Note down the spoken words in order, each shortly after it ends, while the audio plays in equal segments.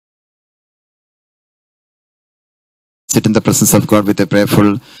sit in the presence of God with a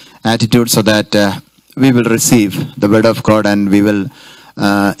prayerful attitude so that we will receive the word of God and we will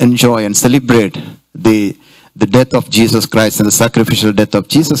enjoy and celebrate the death of Jesus Christ and the sacrificial death of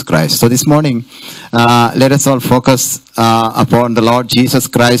Jesus Christ. So this morning, let us all focus upon the Lord Jesus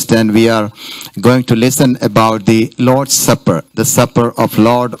Christ, and we are going to listen about the Lord's Supper, the Supper of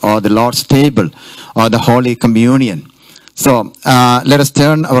Lord, or the Lord's Table, or the Holy Communion. So let us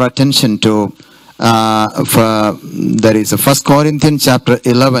turn our attention to there is a 1 Corinthians chapter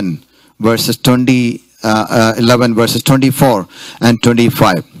 11 verses 11 verses 24 and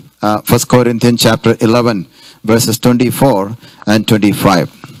 25. 1 Corinthians chapter 11 verses 24 and 25.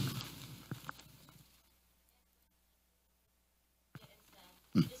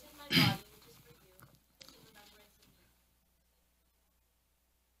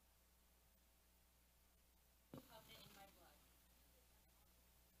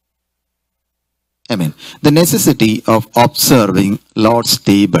 Amen. The necessity of observing Lord's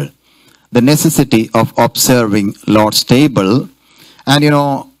table. The necessity of observing Lord's table. And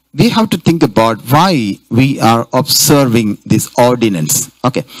we have to think about why we are observing this ordinance.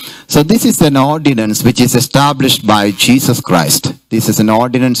 Okay. So this is an ordinance which is established by Jesus Christ. This is an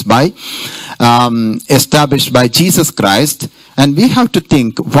ordinance established by Jesus Christ. And we have to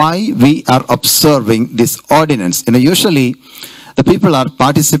think why we are observing this ordinance. Usually the people are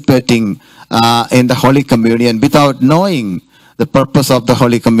participating in the Holy Communion without knowing the purpose of the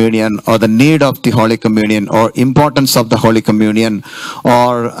Holy Communion, or the need of the Holy Communion, or importance of the Holy Communion,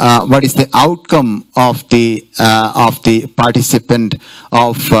 or what is the outcome of the participant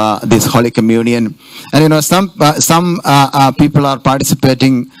of this Holy Communion. And some people are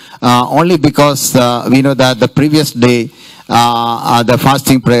participating only because we know that the previous day the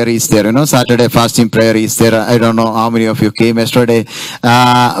fasting prayer is there. Saturday fasting prayer is there. I don't know how many of you came yesterday.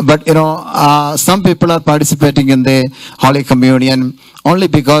 But some people are participating in the Holy Communion only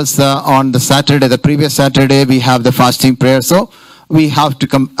because on the Saturday, the previous Saturday, we have the fasting prayer. So we have to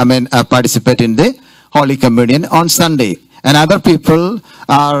participate in the Holy Communion on Sunday. And other people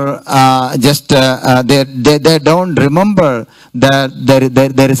are just, they don't remember that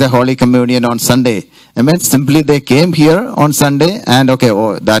there is a Holy Communion on Sunday. Simply they came here on Sunday and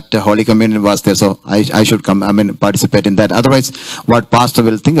that Holy Communion was there, so I should come, participate in that. Otherwise, what pastor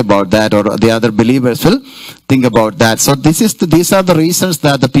will think about that, or the other believers will think about that. So these are the reasons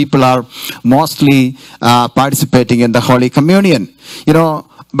that the people are mostly participating in the Holy Communion.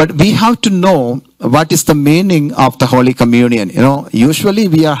 But we have to know what is the meaning of the Holy Communion. Usually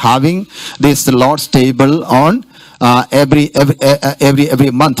we are having this Lord's table on every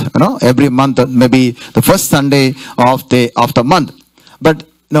month. Every month, maybe the first Sunday of the month. But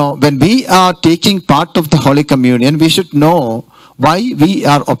when we are taking part of the Holy Communion, we should know why we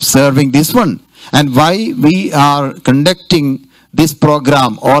are observing this one, and why we are conducting this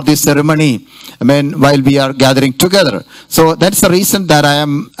program or this ceremony while we are gathering together. So that's the reason that I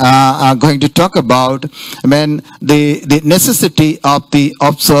am going to talk about the necessity of the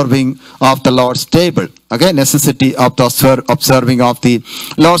observing of the Lord's table. Okay, necessity of the observing of the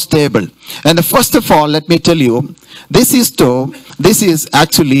Lord's table. And first of all, let me tell you, this is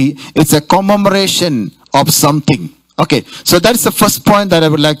actually, it's a commemoration of something. Okay, so that's the first point that I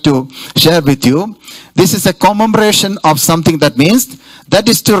would like to share with you. This is a commemoration of something. That means that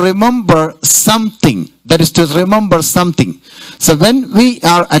is to remember something. That is to remember something. So when we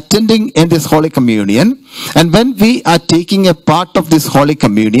are attending in this Holy Communion, and when we are taking a part of this Holy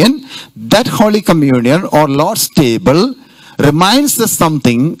Communion, that Holy Communion or Lord's table reminds us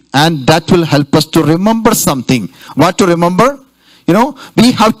something, and that will help us to remember something. What to remember?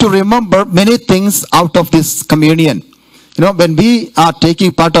 We have to remember many things out of this communion. When we are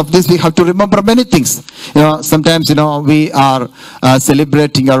taking part of this, we have to remember many things. Sometimes, we are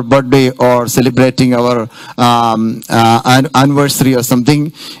celebrating our birthday or celebrating our anniversary or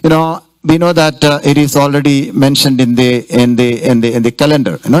something. We know that it is already mentioned in the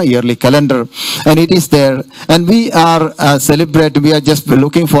calendar, yearly calendar, and it is there. And we are celebrating. We are just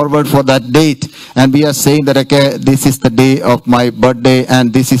looking forward for that date, and we are saying that okay, this is the day of my birthday,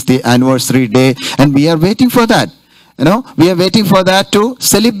 and this is the anniversary day, and we are waiting for that. We are waiting for that to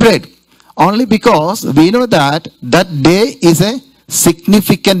celebrate, only because we know that that day is a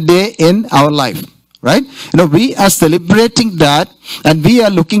significant day in our life. Right? We are celebrating that, and we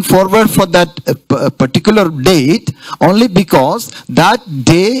are looking forward for that particular date only because that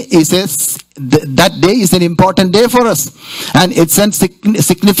day is an important day for us, and it's a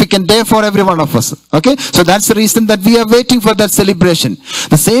significant day for every one of us. Okay, so that's the reason that we are waiting for that celebration. At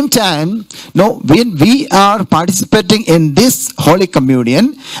the same time, when we are participating in this Holy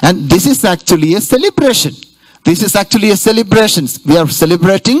Communion, and this is actually a celebration. This is actually a celebration. We are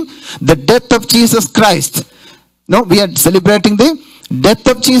celebrating the death of Jesus Christ. No, we are celebrating the death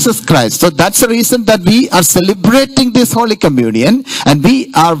of Jesus Christ. So that's the reason that we are celebrating this Holy Communion, and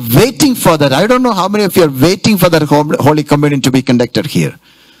we are waiting for that. I don't know how many of you are waiting for that Holy Communion to be conducted here.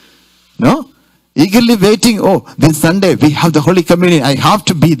 No? Eagerly waiting. Oh, this Sunday we have the Holy Communion. I have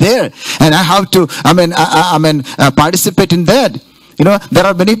to be there, and I have to, participate in that. You know, there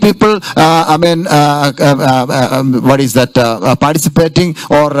are many people, participating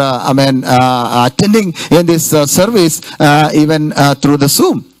or, attending in this service, even through the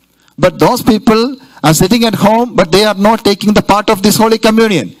Zoom. But those people are sitting at home, but they are not taking the part of this Holy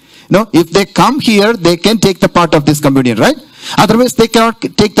Communion. You know, if they come here, they can take the part of this communion, right? Otherwise, they cannot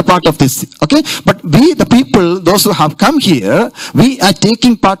take the part of this. Okay? But we, the people, those who have come here, we are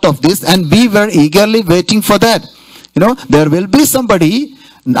taking part of this, and we were eagerly waiting for that. You know, there will be somebody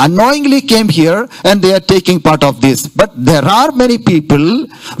unknowingly came here and they are taking part of this. But there are many people,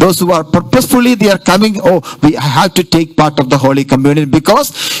 those who are purposefully, they are coming, oh, we have to take part of the Holy Communion,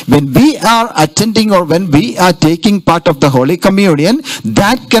 because when we are attending or when we are taking part of the Holy Communion,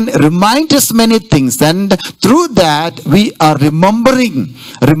 that can remind us many things, and through that we are remembering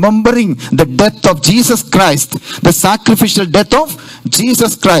the death of Jesus Christ, the sacrificial death of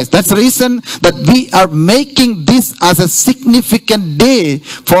Jesus Christ. That's the reason that we are making this as a significant day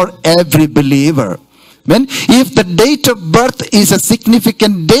for every believer. If the date of birth is a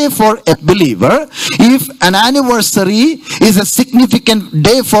significant day for a believer, if an anniversary is a significant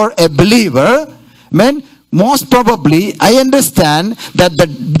day for a believer, most probably I understand that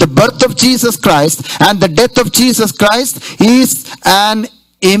the birth of Jesus Christ and the death of Jesus Christ is an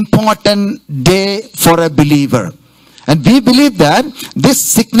important day for a believer. And we believe that this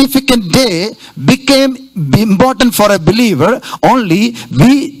significant day became important for a believer only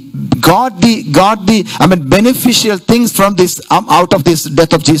we got the beneficial things from this out of this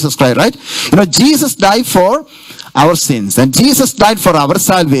death of Jesus Christ, right? You know, Jesus died for our sins, and Jesus died for our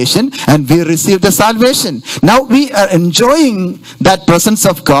salvation, and we received the salvation. Now we are enjoying that presence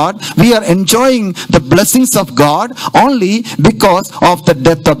of God. We are enjoying the blessings of God only because of the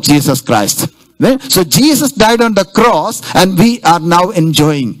death of Jesus Christ. So Jesus died on the cross, and we are now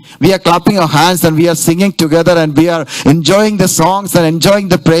enjoying. We are clapping our hands and we are singing together, and we are enjoying the songs and enjoying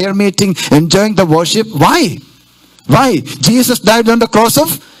the prayer meeting, enjoying the worship. Why? Why? Jesus died on the cross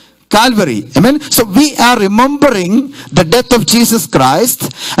of Calvary. Amen. So we are remembering the death of Jesus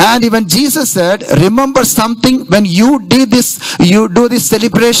Christ, and even Jesus said, remember something when you do this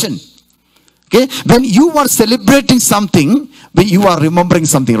celebration. Okay? When you are celebrating something, you are remembering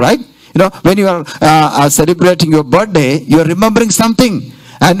something, right? You know, when you are celebrating your birthday, you are remembering something,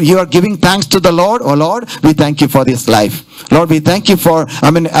 and you are giving thanks to the Lord. Oh Lord, we thank you for this life. Lord, we thank you for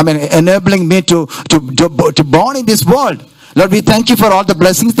enabling me to born in this world. Lord, we thank you for all the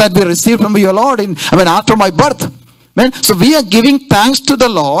blessings that we received from you, Lord, after my birth. So we are giving thanks to the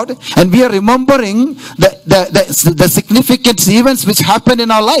Lord, and we are remembering the significant events which happened in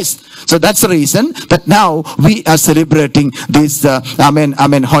our lives. So that's the reason that now we are celebrating this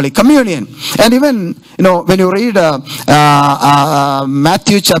Holy Communion. And even, you know, when you read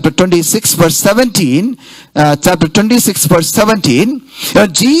Mathew chapter 26 verse 17,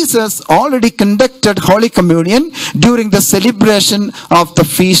 Jesus already conducted Holy Communion during the celebration of the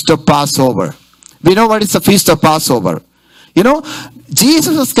Feast of Passover. We know what is the Feast of Passover. You know,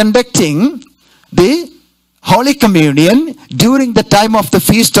 Jesus was conducting the Holy Communion during the time of the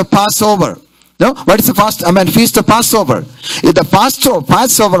Feast of Passover. No? What is the Feast of Passover? The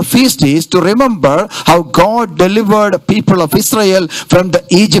Passover feast is to remember how God delivered people of Israel from the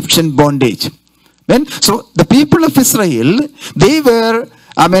Egyptian bondage. So the people of Israel, they were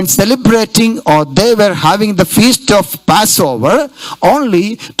celebrating, or they were having the Feast of Passover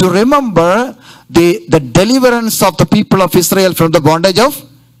only to remember the deliverance of the people of Israel from the bondage of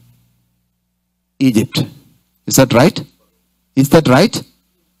Egypt. Is that right? Is that right?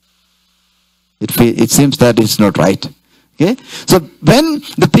 It seems that it's not right. Okay? So when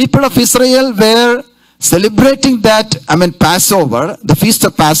the people of Israel were celebrating that, Passover, the Feast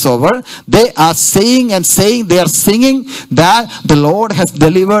of Passover, they are singing that the Lord has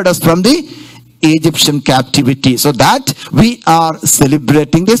delivered us from the Egyptian captivity. So that we are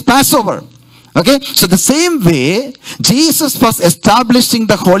celebrating this Passover. Okay, so the same way, Jesus was establishing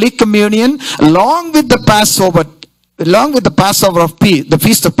the Holy Communion along with the Passover, the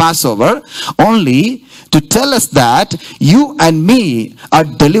Feast of Passover, only to tell us that you and me are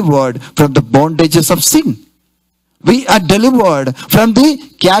delivered from the bondages of sin. We are delivered from the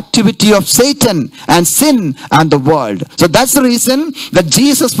captivity of Satan and sin and the world. So that's the reason that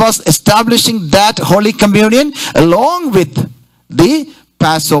Jesus was establishing that Holy Communion along with the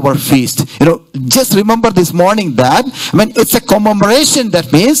Passover feast. Just remember this morning that when it's a commemoration,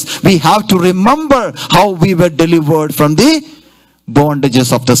 that means we have to remember how we were delivered from the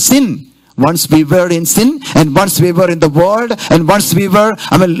bondages of the sin. Once we were in sin, and once we were in the world, and once we were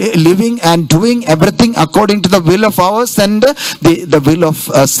living and doing everything according to the will of ours and the will of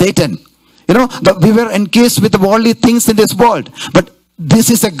Satan. We were encased with the worldly things in this world. But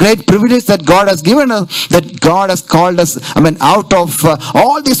this is a great privilege that God has given us, that God has called us, out of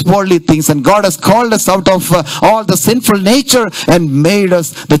all these worldly things, and God has called us out of all the sinful nature and made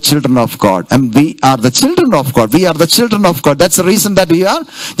us the children of God. And we are the children of God. We are the children of God. That's the reason that we are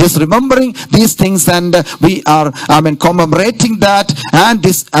just remembering these things, and we are, commemorating that. And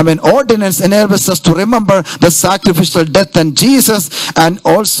this, ordinance enables us to remember the sacrificial death and Jesus, and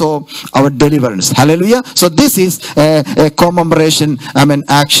also our deliverance. Hallelujah. So this is a commemoration,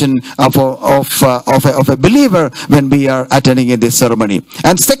 action of a believer when we are attending in this ceremony.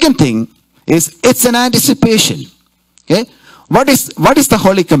 And second thing is, it's an anticipation. Okay, what is the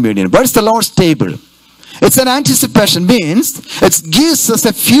Holy Communion? What is the Lord's table? It's an anticipation, means it gives us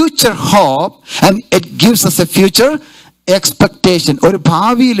a future hope, and it gives us a future expectation. ഒരു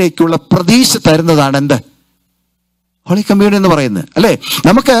ഭാവിയിലേക്കുള്ള പ്രതീക്ഷ തരുന്നതാണ് എന്ത് Holy Communion എന്ന് പറയുന്നത്, അല്ലേ?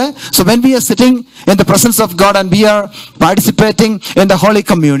 നമുക്ക്, so when we are sitting in the presence of God and we are participating in the Holy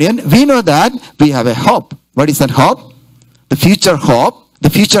Communion, we know that we have a hope. What is that hope? The future hope. The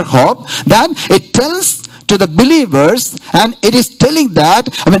future hope that it tells to the believers, and it is telling that,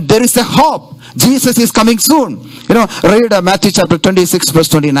 there is a hope. Jesus is coming soon. Read Matthew chapter 26 verse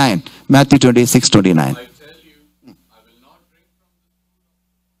 29. Matthew 26, 29. I tell you, I will not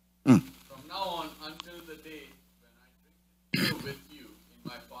drink from now on until the day when I drink with you in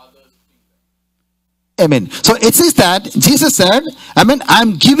my Father's kingdom. Amen. So it says that Jesus said,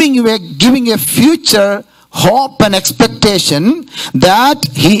 I'm giving a future hope and expectation that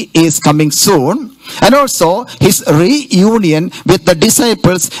he is coming soon, and also his reunion with the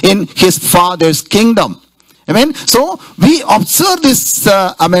disciples in his Father's kingdom. Amen. So we observe this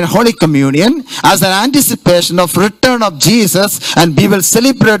Holy Communion as an anticipation of return of Jesus, and we will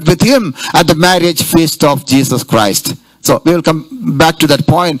celebrate with him at the marriage feast of Jesus Christ. So we will come back to that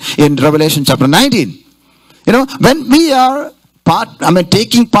point in Revelation chapter 19. When we are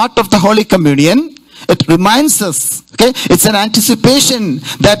taking part of the Holy Communion, it reminds us, okay, it's an anticipation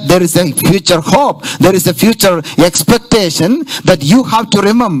that there is a future hope, there is a future expectation, that you have to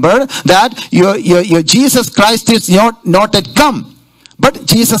remember that your Jesus Christ is not yet come, but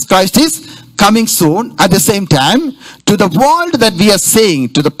Jesus Christ is coming soon. At the same time, to the world that we are saying,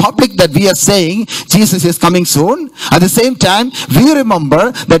 to the public that we are saying Jesus is coming soon, at the same time we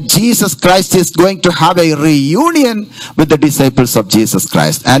remember that Jesus Christ is going to have a reunion with the disciples of Jesus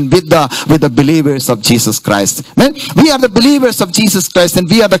Christ and with the believers of Jesus Christ. We are the believers of Jesus Christ, and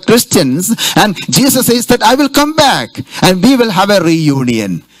we are the Christians, and Jesus says that I will come back and we will have a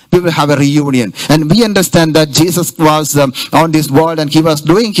reunion. We will have a reunion, and we understand that Jesus was on this world, and he was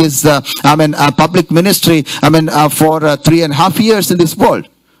doing his public ministry for 3.5 years in this world,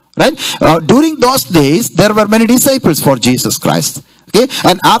 right? During those days there were many disciples for Jesus Christ, okay,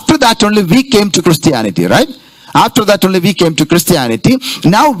 and after that only we came to Christianity, right? After that only we came to Christianity.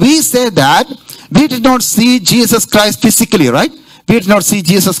 Now we say that we did not see Jesus Christ physically, right? We did not see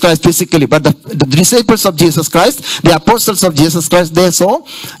Jesus Christ physically, but the disciples of Jesus Christ, the apostles of Jesus Christ, they saw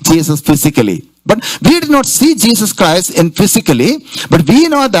Jesus physically. But we did not see Jesus Christ physically, but we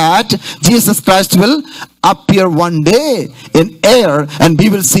know that Jesus Christ will appear one day in air, and we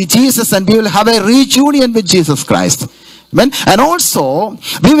will see Jesus, and we will have a reunion with Jesus Christ. Amen. And also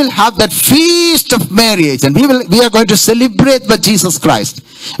we will have that feast of marriage, and we are going to celebrate with Jesus Christ.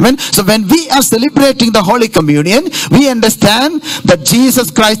 Amen. So when we are celebrating the Holy Communion, we understand that Jesus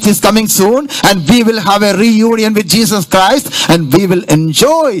Christ is coming soon, and we will have a reunion with Jesus Christ, and we will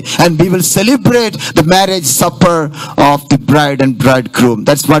enjoy and we will celebrate the marriage supper of the bride and bridegroom.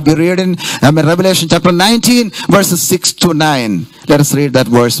 That's what we read in Revelation chapter 19 verses 6 to 9. Let us read that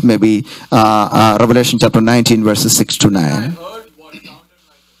verse, maybe Revelation chapter 19 verses 6 to 9. I heard what sounded like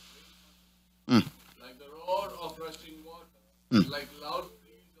a great thunder, like the roar of rushing water, like loud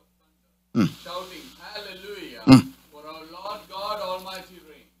peals of thunder, shouting, Hallelujah, for our Lord God Almighty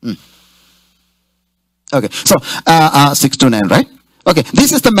reigns. Okay, so 6 to 9, right? Okay,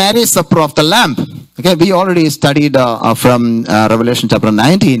 this is the marriage supper of the Lamb. Okay, we already studied from Revelation chapter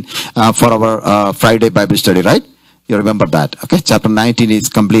 19 for our Friday Bible study, right? You remember that? Okay, chapter 19 is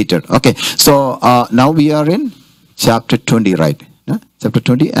completed. Okay, so now we are in chapter 20, right? Yeah? Chapter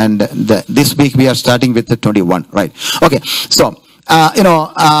 20, and this week we are starting with the 21, right? Okay, so,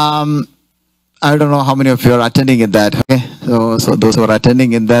 I don't know how many of you are attending in that, okay? So those who are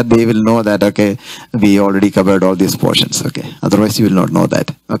attending in that, they will know that, okay, we already covered all these portions, okay? Otherwise, you will not know that,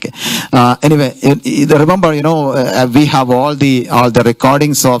 okay? Anyway, remember, we have all the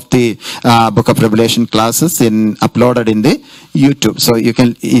recordings of the Book of Revelation classes uploaded in the YouTube. So you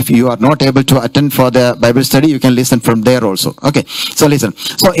can, if you are not able to attend for the Bible study, you can listen from there also, okay? So listen.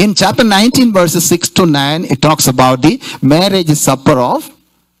 So in chapter 19, verses 6 to 9, it talks about the marriage supper of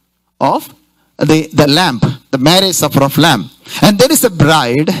the lamb, the marriage supper of lamb. And there is a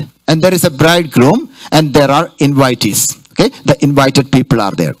bride and there is a bridegroom and there are invitees. Okay, the invited people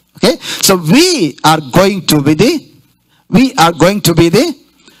are there. Okay, so we are going to be the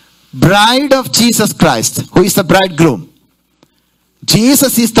bride of Jesus Christ. Who is the bridegroom?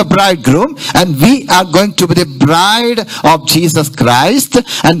 Jesus is the bridegroom, and we are going to be the bride of Jesus Christ,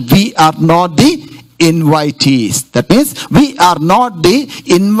 and we are not the invitees. That means we are not the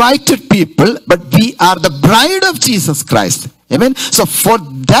invited people, but we are the bride of Jesus Christ. Amen. So for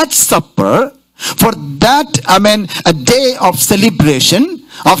that supper, for that, a day of celebration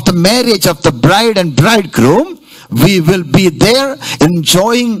of the marriage of the bride and bridegroom, we will be there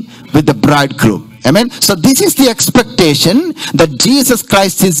enjoying with the bridegroom. Amen. So this is the expectation that Jesus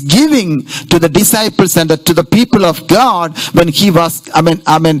Christ is giving to the disciples and to the people of God when he was,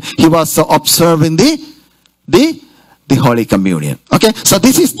 he was observing the Holy Communion. Okay, so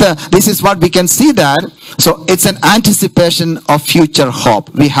this is what we can see that. So it's an anticipation of future hope.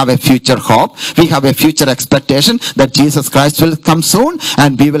 We have a future hope. We have a future expectation that Jesus Christ will come soon,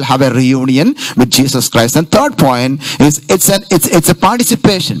 and we will have a reunion with Jesus Christ. And third point is it's a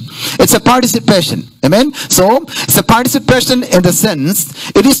participation. It's a participation. Amen. So it's a participation in the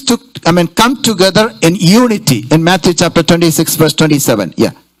sense it is to come together in unity. In Matthew chapter 26 verse 27.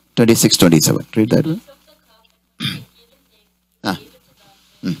 Yeah, 26:27. Read that.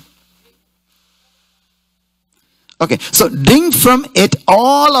 Okay, so drink from it,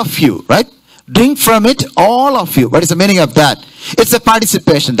 all of you, right? Drink from it, all of you. What is the meaning of that? It's a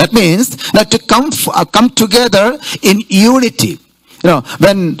participation. That means that to come together in unity.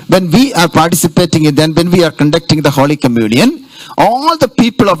 When we are participating in then, when we are conducting the Holy Communion, all the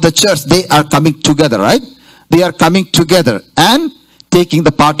people of the church, they are coming together, right? They are coming together and taking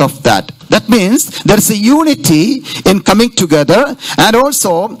the part of that. That means there is a unity in coming together, and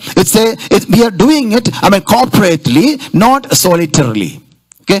also we are doing it corporately, not solitarily.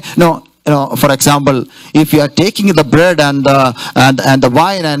 Okay, for example, if you are taking the bread and the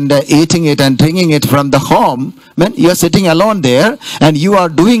wine and eating it and drinking it from the home, you are sitting alone there and you are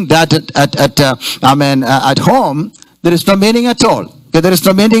doing that at home, there is no meaning at all. Okay, there is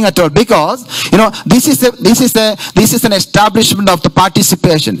no meaning at all, because this is an establishment of the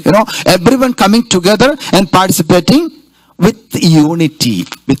participation. Everyone coming together and participating with unity.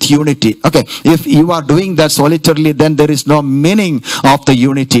 Okay, if you are doing that solitarily, then there is no meaning of the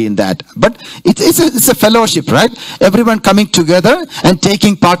unity in that. But it's a fellowship, right? Everyone coming together and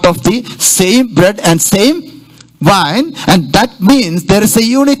taking part of the same bread and same wine, and that means there is a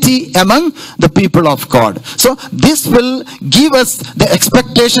unity among the people of God. So this will give us the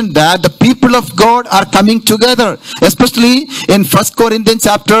expectation that the people of God are coming together, especially in 1 Corinthians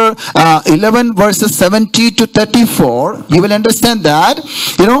chapter 11 verses 70 to 34. You will understand that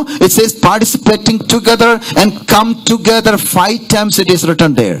it says participating together and come together. 5 times it is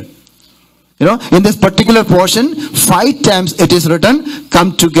written there. In this particular portion, 5 times it is written,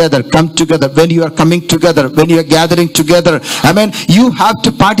 come together. When you are coming together, when you are gathering together, you have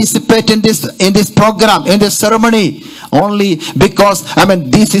to participate in this program, in this ceremony, only because,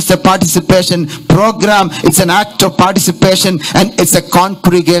 this is a participation program. It's an act of participation, and it's a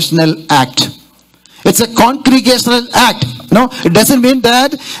congregational act. It's a congregational act. It doesn't mean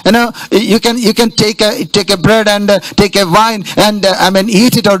that you can take a bread and take a wine and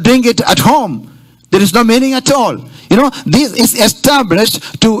eat it or drink it at home. There is no meaning at all. This is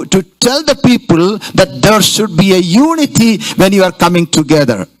established to tell the people that there should be a unity when you are coming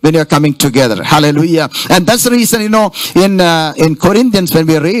together. Hallelujah. And that's the reason, in Corinthians, when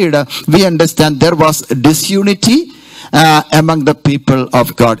we read, we understand there was disunity among the people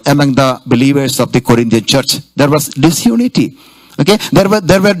of God, among the believers of the Corinthian church. There was disunity. Okay, there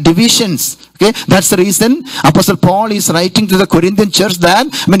were divisions. Okay, that's the reason Apostle Paul is writing to the Corinthian church that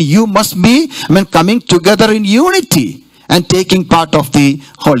you must be coming together in unity and taking part of the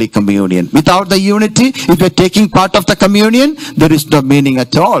Holy Communion. Without the unity, if you're taking part of the communion, there is no meaning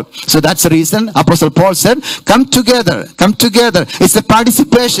at all. So that's the reason Apostle Paul said, come together, come together. It's a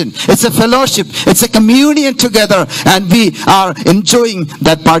participation, it's a fellowship, it's a communion together, and we are enjoying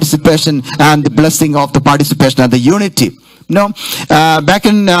that participation and the blessing of the participation and the unity. Back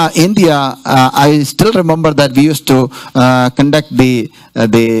in India, I still remember that we used to conduct the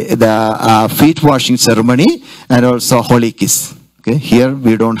feet washing ceremony and also holy kiss. Okay, here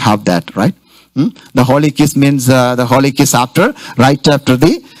we don't have that, right? The holy kiss means the holy kiss right after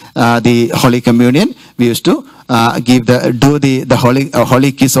the Holy Communion. We used to do the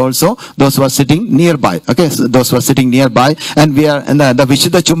holy kiss also. Those who are sitting nearby. Okay, so those who are sitting nearby, and we are in the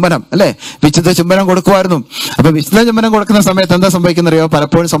Vishuddha Chumbanam. Alle, Vishuddha Chumbanam കൊടുക്കുവായിരുന്നു. അപ്പോൾ വിശുദ്ധ ചുംബനം കൊടുക്കുന്ന സമയത്ത് എന്താ സംഭവിക്കുന്നറിയോ?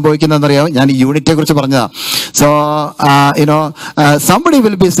 പലപ്പോഴും സംഭവിക്കുന്നറിയോ? ഞാൻ ഈ യൂണിറ്റിയെ കുറിച്ച് പറഞ്ഞതാ. So somebody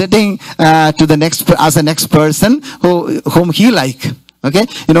will be sitting to the next as a next person whom he like. Okay,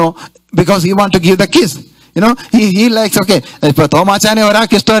 because he want to give the kiss. He likes, okay, ഇപ്പൊ തോമാച്ചാനെ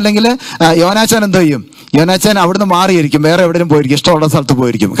ഒരാൾക്ക് ഇഷ്ടമല്ലെങ്കിൽ യോനാച്ചാൻ എന്തോ ചെയ്യും? യോനാച്ചാൻ അവിടുന്ന് മാറിയിരിക്കും, വേറെ എവിടെയും പോയിരിക്കും, ഇഷ്ടമുള്ള സ്ഥലത്ത്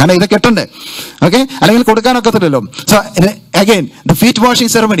പോയിരിക്കും. കാരണം ഇത് കെട്ടണ്ടേ? ഓക്കെ, അല്ലെങ്കിൽ കൊടുക്കാനൊക്കത്തില്ലല്ലോ. So again, the feet washing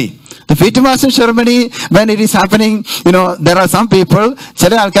ceremony. The feet washing ceremony, when it is happening, there are some people,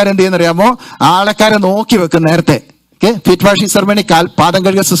 ചില ആൾക്കാർ എന്ത് ചെയ്യുന്നറിയാമോ? ആൾക്കാരെ നോക്കി വെക്കും നേരത്തെ. Okay, feet washing ceremony, പാദം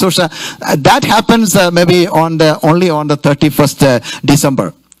കഴുകൽ ശുശ്രൂഷ. That happens maybe only on the 31st December.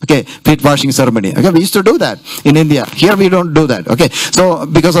 Okay, feet washing ceremony. Okay, we used to do that in India. Here we don't do that. Okay, so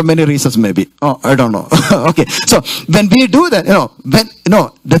because of many reasons maybe. Oh, I don't know. Okay, so when we do that,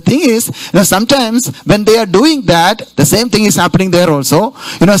 the thing is, sometimes when they are doing that, the same thing is happening there also.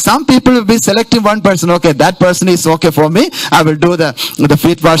 Some people will be selecting one person. Okay, that person is okay for me. I will do the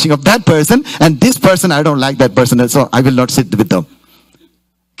feet washing of that person, and this person I don't like that person, so I will not sit with them.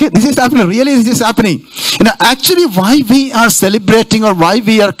 Okay, this is happening. Really, this is happening. Actually, why we are celebrating or why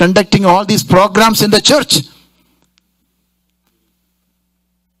we are conducting all these programs in the church?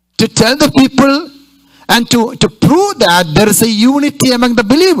 To tell the people and to prove that there is a unity among the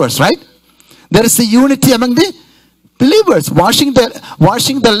believers, right? There is a unity among the believers. Washing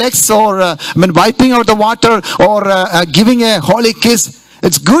the legs or wiping out the water or giving a holy kiss.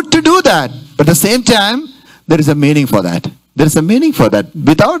 It's good to do that. But at the same time, there is a meaning for that. There is a meaning for that.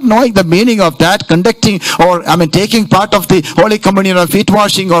 Without knowing the meaning of that, conducting or taking part of the Holy Communion or feet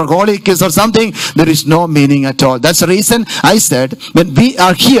washing or holy kiss or something, there is no meaning at all. That's the reason I said when we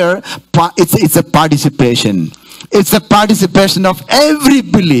are here, it's a participation. It's a participation of every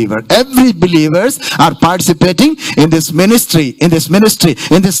believer. Every believers are participating in this ministry, in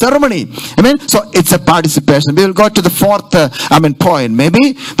this ceremony. Amen. So it's a participation. We will go to the fourth point.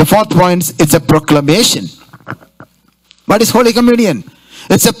 Maybe the fourth point is it's a proclamation. What is Holy Communion?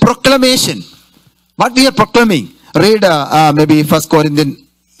 It's a proclamation. What we are proclaiming? Read maybe 1 Corinthians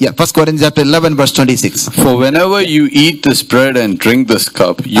chapter 11 verse 26. For whenever you eat this bread and drink this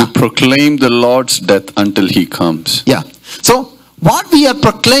cup, you proclaim the Lord's death until he comes. Yeah. So what we are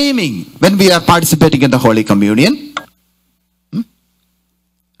proclaiming when we are participating in the Holy Communion?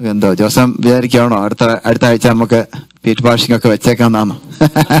 എന്തോ ജോസം വിചാരിക്കുകയാണോ അടുത്ത ആഴ്ച നമുക്ക് feet washing ഒക്കെ വെച്ചേക്കാന്നാണോ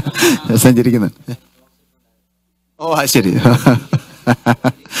ജോസം ചിരിക്കുന്നത്? ഓ ശരി,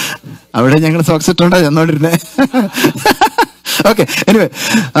 അവിടെ ഞങ്ങൾ socks ഇട്ടുണ്ടോ ചെന്നോണ്ടിരുന്നേ. Okay, anyway,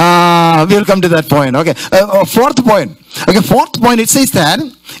 we will come to that point. Okay, fourth point. Okay, fourth point, it says that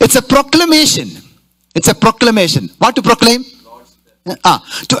it's a proclamation. It's a proclamation. What to proclaim?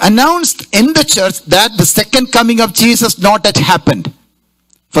 To announce in the church that the second coming of Jesus not yet happened.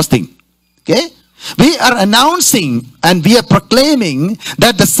 First thing. Okay, we are announcing and we are proclaiming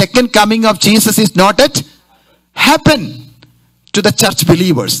that the second coming of Jesus is not yet happened to the church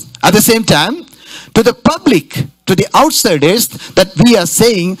believers. At the same time, to the public, to the outsiders, that we are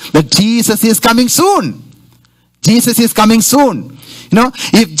saying that Jesus is coming soon. Jesus is coming soon.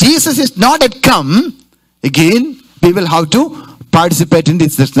 If Jesus is not yet come, again, we will have to participate in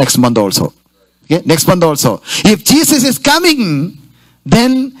this next month also. Okay, next month also. If Jesus is coming,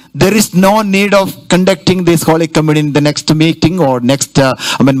 then there is no need of conducting this Holy Communion in the next meeting or next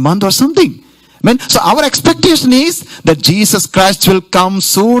month or something. So our expectation is that Jesus Christ will come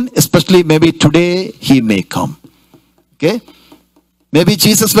soon, especially maybe today he may come. Okay? Maybe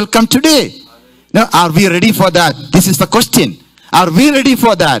Jesus will come today. Now, are we ready for that? This is the question. Are we ready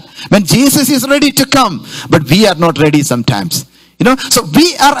for that? When Jesus is ready to come, but we are not ready sometimes. So we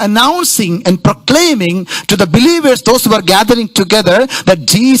are announcing and proclaiming to the believers, those who are gathering together, that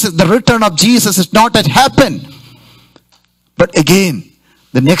the return of Jesus is not yet happened. But again,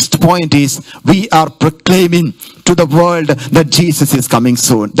 the next point is we are proclaiming to the world that Jesus is coming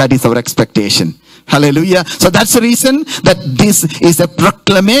soon. That is our expectation. Hallelujah. So that's the reason that this is a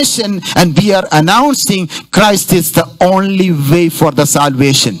proclamation, and we are announcing Christ is the only way for the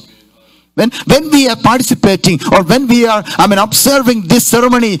salvation. When we are participating, or when we are, observing this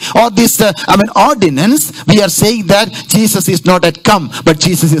ceremony or this, ordinance, we are saying that Jesus is not yet come, but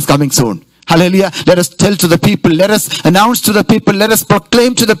Jesus is coming soon. Hallelujah. Let us tell to the people, let us announce to the people, let us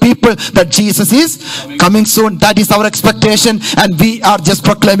proclaim to the people that Jesus is coming soon. That is our expectation, and we are just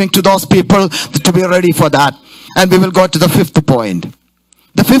proclaiming to those people to be ready for that. And we will go to the fifth point.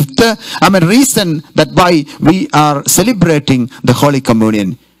 The fifth, reason that why we are celebrating the Holy Communion.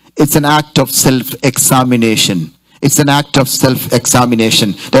 It's an act of self-examination. It's an act of self-examination.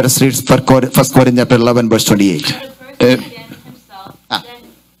 Let us read 1 Corinthians 11 verse 28.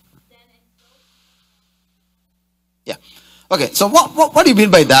 Okay, so what do you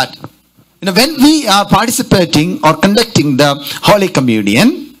mean by that? When we are participating or conducting the Holy Communion,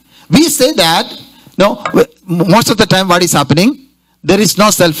 we say that, most of the time what is happening? There is no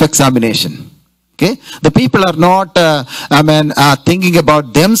self-examination. Okay? The people are not, thinking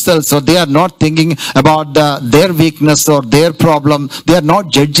about themselves, or they are not thinking about their weakness or their problem. They are not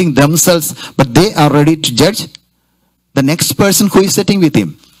judging themselves, but they are ready to judge the next person who is sitting with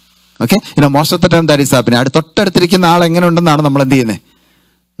him. Okay? Most of the time that is happening. തൊട്ടടുത്തിരിക്കുന്ന ആൾ എങ്ങനെ ഉണ്ടെന്നാണ് നമ്മൾ എന്ത് ചെയ്യുന്നത്?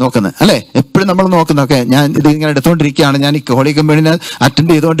 നോക്കുന്നത് അല്ലേ? എപ്പോഴും നമ്മൾ നോക്കുന്നത്. ഓക്കെ, ഞാൻ ഇത് ഇങ്ങനെ എടുത്തുകൊണ്ടിരിക്കുകയാണ്, ഞാൻ ഈ ഹോളി കമ്മ്യൂണിനെ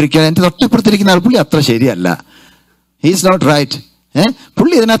അറ്റൻഡ് ചെയ്തുകൊണ്ടിരിക്കുകയാണ്, എൻ്റെ തൊട്ടപ്പുറത്തിരിക്കുന്ന ആൾ പുള്ളി അത്ര ശരിയല്ല, ഹീസ് നോട്ട് റൈറ്റ്,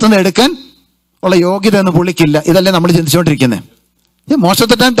 പുള്ളി ഇതിനകത്തുനിന്ന് എടുക്കാൻ ഉള്ള യോഗ്യത ഒന്നും പുള്ളിക്കില്ല. ഇതല്ലേ നമ്മൾ ചിന്തിച്ചുകൊണ്ടിരിക്കുന്നത്? Most of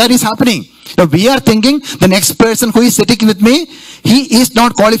the time that is happening. We are thinking the next person who is sitting with me, he is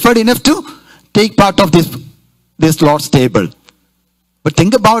not qualified enough to take part of this Lord's table. But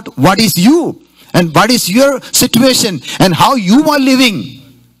think about what is you, and what is your situation, and how you are living.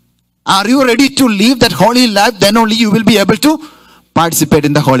 Are you ready to live that holy life? Then only you will be able to participate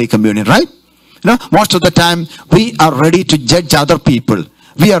in the Holy Communion, right? Most of the time we are ready to judge other people.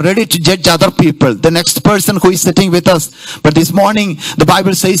 We are ready to judge other people, the next person who is sitting with us. But this morning, the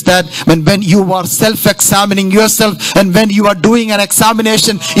Bible says that when you are self-examining yourself, and when you are doing an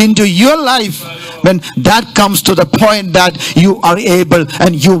examination into your life, when that comes to the point that you are able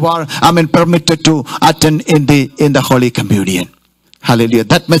and you are, permitted to attend in the Holy Communion. Hallelujah.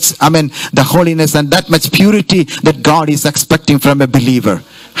 That much, the holiness and that much purity that God is expecting from a believer.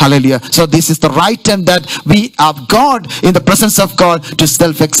 Hallelujah. So this is the right time that we have God in the presence of God to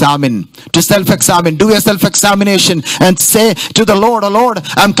self-examine. To self-examine. Do a self-examination and say to the Lord, oh Lord,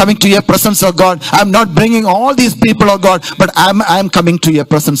 I'm coming to your presence, oh God. I'm not bringing all these people, oh God, but I'm coming to your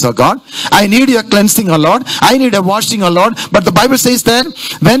presence, oh God. I need your cleansing, oh Lord. I need a washing, oh Lord. But the Bible says that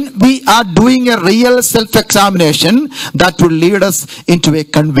when we are doing a real self-examination, that will lead us into a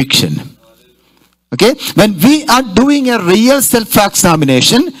conviction. Okay, when we are doing a real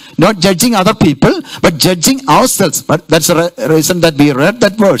self-examination, not judging other people, but judging ourselves. But that's the reason that we read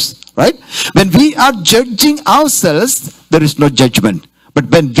that verse, right? When we are judging ourselves, there is no judgment. But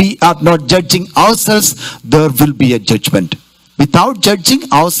when we are not judging ourselves, there will be a judgment. Without judging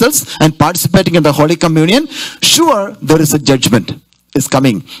ourselves and participating in the Holy Communion, sure, there is a judgment is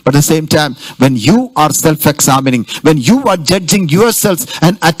coming. But at the same time, when you are self-examining, when you are judging yourselves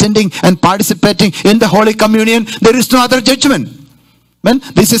and attending and participating in the Holy Communion, there is no other judgment.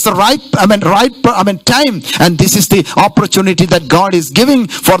 This is the right time, and this is the opportunity that God is giving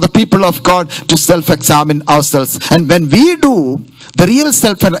for the people of God to self-examine ourselves. And when we do the real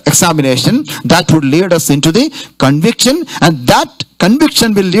self-examination, that would lead us into the conviction, and that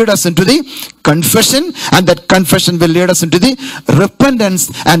conviction will lead us into the confession, and that confession will lead us into the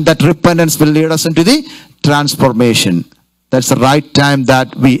repentance, and that repentance will lead us into the transformation. That's the right time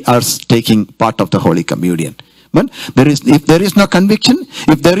that we are taking part of the Holy Communion. If there is no conviction,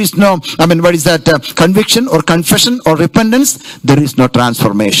 if there is no, conviction or confession or repentance, there is no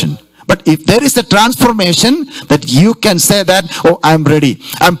transformation. But if there is a transformation, that you can say that, oh, I'm ready.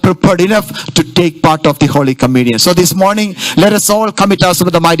 I'm prepared enough to take part of the Holy Communion. So this morning, let us all commit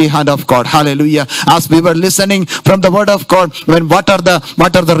ourselves to the mighty hand of God. Hallelujah. As we were listening from the word of God, what are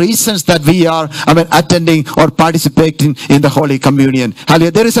the reasons that we are, attending or participating in the Holy Communion?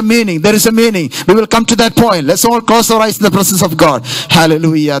 Hallelujah. There is a meaning. There is a meaning. We will come to that point. Let's all close our eyes in the presence of God.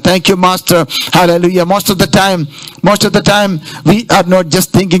 Hallelujah. Thank you, Master. Hallelujah. Most of the time, we are not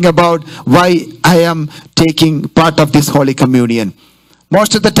just thinking about why I am taking part of this Holy Communion.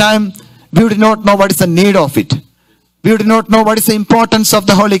 Most of the time, we do not know what is the need of it. We do not know what is the importance of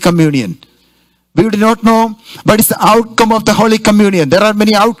the Holy Communion. We do not know what is the outcome of the Holy Communion. There are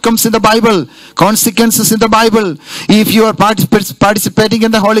many outcomes in the Bible, consequences in the Bible. If you are participating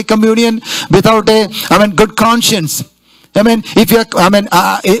in the Holy Communion without a good conscience, I mean, if you are,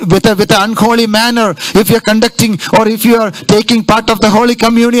 with an unholy manner, if you are conducting or if you are taking part of the Holy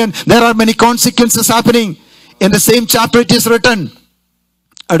Communion, there are many consequences happening. In the same chapter it is written.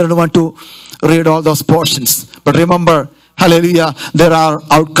 I don't want to read all those portions, but remember, hallelujah, there are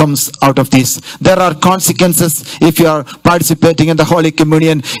outcomes out of this. There are consequences if you are participating in the Holy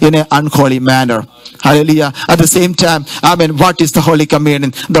Communion in an unholy manner. Hallelujah. At the same time, what is the Holy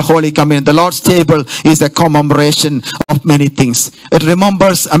Communion? The Holy Communion, the Lord's table, is a commemoration of many things. It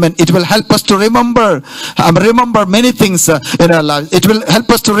remembers, it will help us to remember many things in our lives. It will help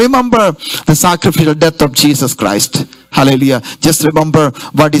us to remember the sacrificial death of Jesus Christ. Hallelujah. Just remember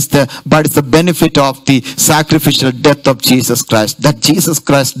what is the benefit of the sacrificial death of Jesus Christ. That Jesus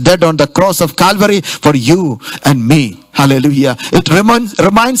Christ died on the cross of Calvary for you and me. Hallelujah. It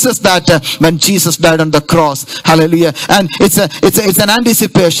reminds us that when Jesus died on the cross, hallelujah, and it's an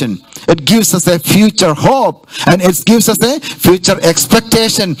anticipation. It gives us a future hope, and it gives us a future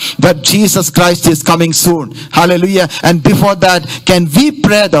expectation that Jesus Christ is coming soon. Hallelujah. And before that, can we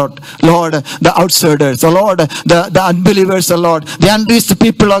pray that, Lord, the outsiders, oh Lord, the unbelievers, oh Lord, the unreached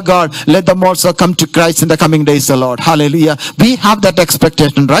people, oh God, let them also come to Christ in the coming days, oh Lord. Hallelujah. We have that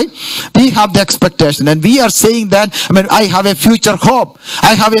expectation, right? We have the expectation, and we are saying that, I have a future hope.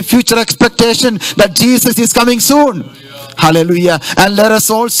 I have a future expectation that Jesus is coming soon. Hallelujah. And let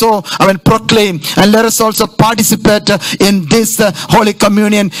us also proclaim, and let us also participate in this Holy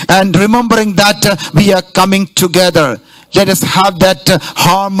Communion, and remembering that we are coming together. Let us have that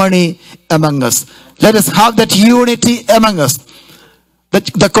harmony among us. Let us have that unity among us.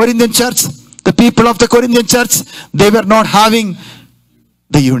 The Corinthian church, the people of the Corinthian church, they were not having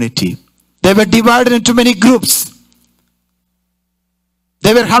the unity. They were divided into many groups.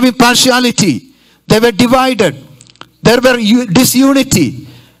 They were having partiality. They were divided. There were disunity.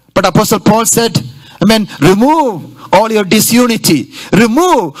 But Apostle Paul said, remove all your disunity.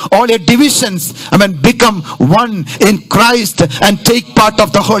 Remove all your divisions. Become one in Christ and take part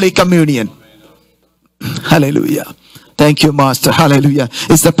of the Holy Communion. Hallelujah. Thank you, Master. Hallelujah.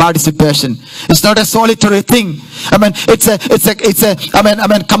 It's the participation. It's not a solitary thing. It's a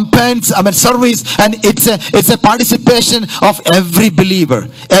campaigns, service, and it's a participation of every believer.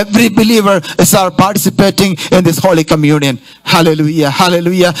 Every believer is participating in this Holy Communion. Hallelujah.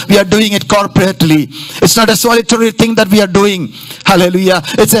 Hallelujah. We are doing it corporately. It's not a solitary thing that we are doing. Hallelujah.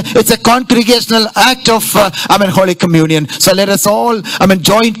 It's a congregational act of Holy Communion. So let us all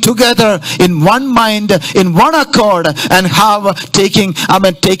join together in one mind, in one accord, and have taking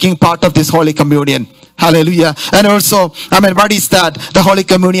part of this Holy Communion. Hallelujah. And also, what is that? The Holy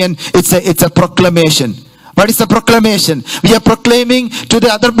Communion, it's a proclamation. What is the proclamation? We are proclaiming to the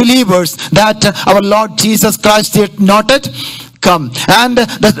other believers that our Lord Jesus Christ is not yet come, and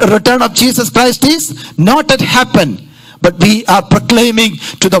the return of Jesus Christ is not yet happened. But we are proclaiming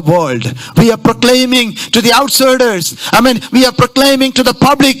to the world. We are proclaiming to the outsiders. We are proclaiming to the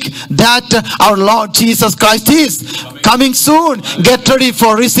public that our Lord Jesus Christ is coming soon. Get ready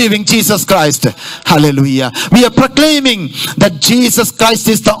for receiving Jesus Christ. Hallelujah. We are proclaiming that Jesus Christ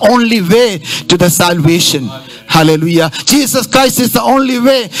is the only way to the salvation. Hallelujah. Jesus Christ is the only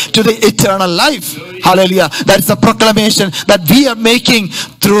way to the eternal life. Hallelujah. That's the proclamation that we are making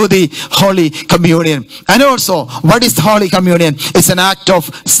through the Holy Communion. And also, what is the Holy Communion? It's an act of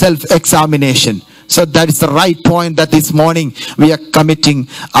self-examination. So that is the right point, that this morning we are committing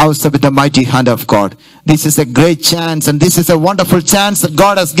ourselves with the mighty hand of God. This is a great chance, and this is a wonderful chance that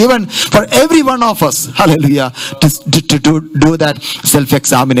God has given for every one of us. Hallelujah. To do that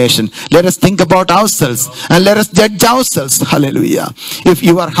self-examination. Let us think about ourselves and let us judge ourselves. Hallelujah. If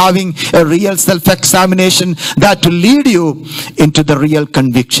you are having a real self-examination, that will lead you into the real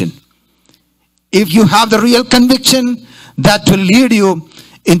conviction. If you have the real conviction, that will lead you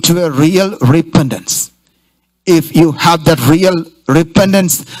into a real repentance. If you have that real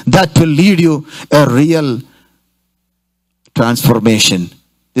repentance, that will lead you a real transformation.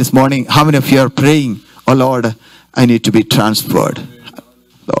 This morning, how many of you are praying, oh Lord, I need to be transferred?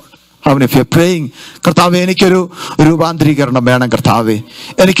 Lord, how many of you are praying, Kartave, എനിക്കൊരു രൂപാന്തരീകരണം വേണം കർത്താവേ,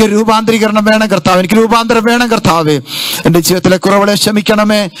 എനിക്ക് രൂപാന്തരീകരണം വേണം കർത്താവേ, എനിക്ക് രൂപാന്തരം വേണം കർത്താവേ, എൻ്റെ ജീവിതത്തിലെ കുറവുകളെ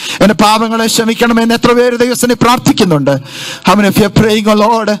ക്ഷമിക്കണമേ, എൻ്റെ പാപങ്ങളെ ക്ഷമിക്കണമേ എന്ന് എത്ര പേര് ദൈവത്തിനെ പ്രാർത്ഥിക്കുന്നുണ്ട്? How many of you are praying, oh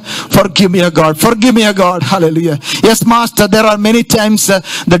Lord, forgive me, oh God, forgive me, oh God? Hallelujah. Yes, Master, there are many times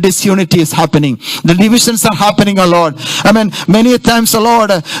the disunity is happening, the divisions are happening, oh Lord. Many times, oh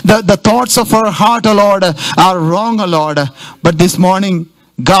Lord, the thoughts of our heart, oh Lord, are wrong, oh Lord. But this morning,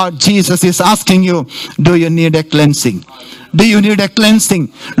 God, Jesus is asking you, do you need a cleansing? Do you need a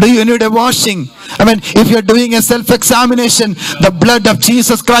cleansing? Do you need a washing? If you're doing a self-examination, the blood of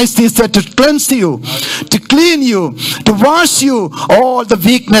Jesus Christ is there to cleanse you. To clean you, to wash you all the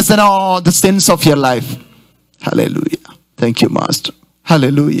weakness and all the sins of your life. Hallelujah. Thank you, Master.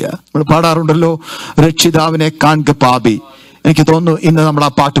 Hallelujah. നമ്മൾ പാടാറുണ്ടല്ലോ, രക്ഷിതാവിനെ കാൺക പാപി. എനിക്ക് തോന്നുന്നു ഇന്ന് നമ്മൾ ആ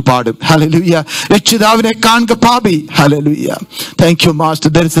പാട്ട് പാടും. ഹല്ലേലൂയ. രക്ഷിതാവിനെ കാൺക പാപി. Hallelujah. Thank you, Master.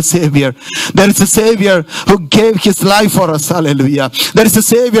 There is a Savior. There is a Savior who gave his life for us. Hallelujah. There is a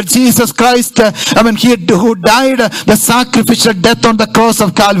Savior, Jesus Christ. Who died the sacrificial death on the cross of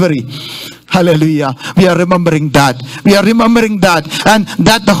Calvary. Hallelujah. We are remembering that. We are remembering that. And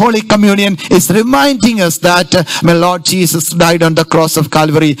that the Holy Communion is reminding us that my Lord Jesus died on the cross of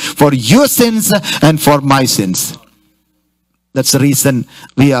Calvary for your sins and for my sins. That's the reason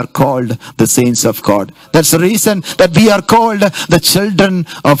we are called the saints of God. That's the reason that we are called the children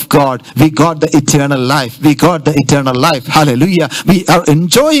of God. We got the eternal life. We got the eternal life. Hallelujah. We are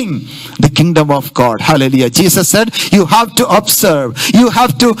enjoying the kingdom of God. Hallelujah. Jesus said, you have to observe. You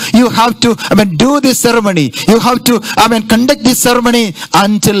have to, do this ceremony. You have to, conduct this ceremony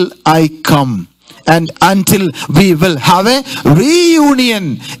until I come. And until we will have a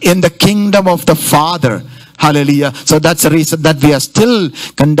reunion in the kingdom of the Father. Hallelujah. So that's the reason that we are still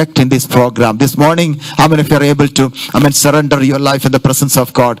conducting this program. This morning, how many of you are able to, surrender your life in the presence of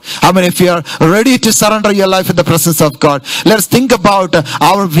God? How many of you are ready to surrender your life in the presence of God? Let's think about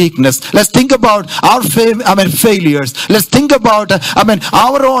our weakness. Let's think about our failures. Let's think about,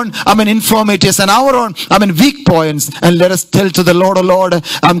 our own, infirmities and our own, weak points. And let us tell to the Lord, oh Lord,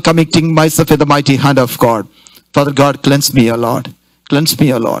 I'm committing myself in the mighty hand of God. Father God, cleanse me, O Lord. Cleanse me,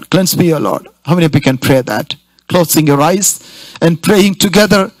 O Lord. Cleanse me, O Lord. How many of you can pray that? Closing your eyes and praying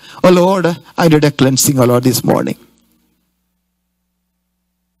together. Oh Lord, I need a cleansing, oh Lord, this morning.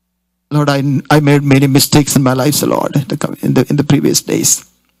 Lord, I made many mistakes in my life, oh Lord, in the previous days.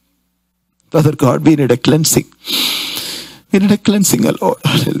 Father God, we need a cleansing. We need a cleansing, oh Lord.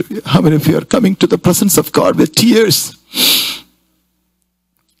 Hallelujah. How many of you are coming to the presence of God with tears?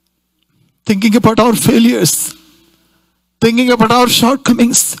 Thinking about our failures. Thinking about our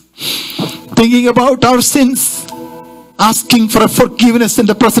shortcomings. Thinking about our sins. Asking for a forgiveness in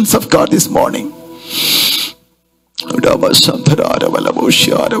the presence of God this morning.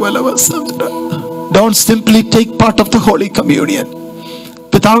 Don't simply take part of the Holy Communion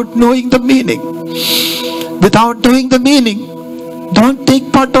without knowing the meaning. Without knowing the meaning. Don't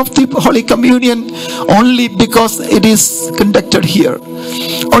take part of the Holy Communion only because it is conducted here.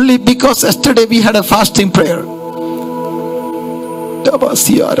 Only because yesterday we had a fasting prayer. The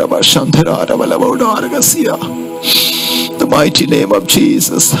mighty name of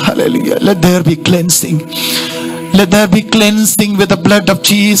Jesus. Hallelujah. Let there be cleansing. Let there be cleansing with the blood of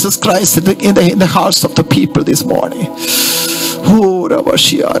Jesus Christ in the hearts of the people this morning.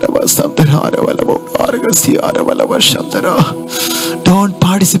 Don't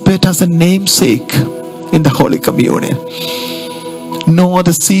participate as a namesake in the Holy Communion. Know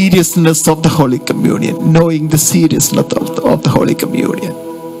the seriousness of the Holy Communion. Knowing the seriousness of the Holy Communion.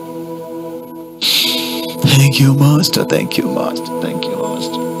 Thank you, Master. Thank you, Master. Thank you,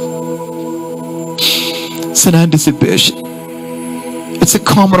 Master. It's an anticipation. It's a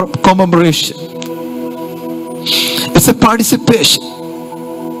commemoration. It's a participation.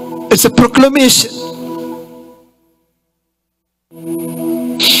 It's a proclamation.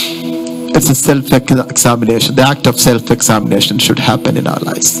 It's a self-examination. The act of self-examination should happen in our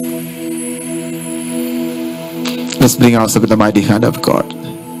lives. Let's bring ourselves in the mighty hand of God.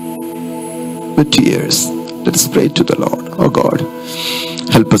 With tears, let us pray to the Lord. Oh God,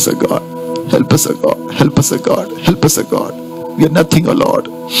 help us, O God. Help us, O God. Help us, O God. Help us, O God. We are nothing, O Lord.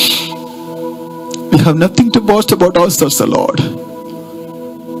 We have nothing to boast about ourselves, O Lord.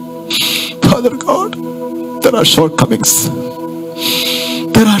 Father God, there are shortcomings.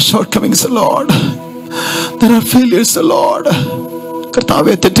 There are shortcomings, Lord. There are failures, Lord.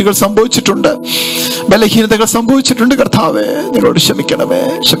 കർത്താവേ, തെറ്റുകൾ സംഭവിച്ചിട്ടുണ്ട്, ബലഹീനതകൾ സംഭവിച്ചിട്ടുണ്ട്. കർത്താവേ, ഞങ്ങളോട് ക്ഷമിക്കണമേ,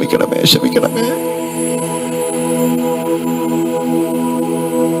 ക്ഷമിക്കണമേ, ക്ഷമിക്കണമേ.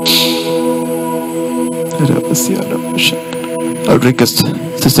 I'll request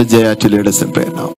Sister Jaya to lead us in prayer now.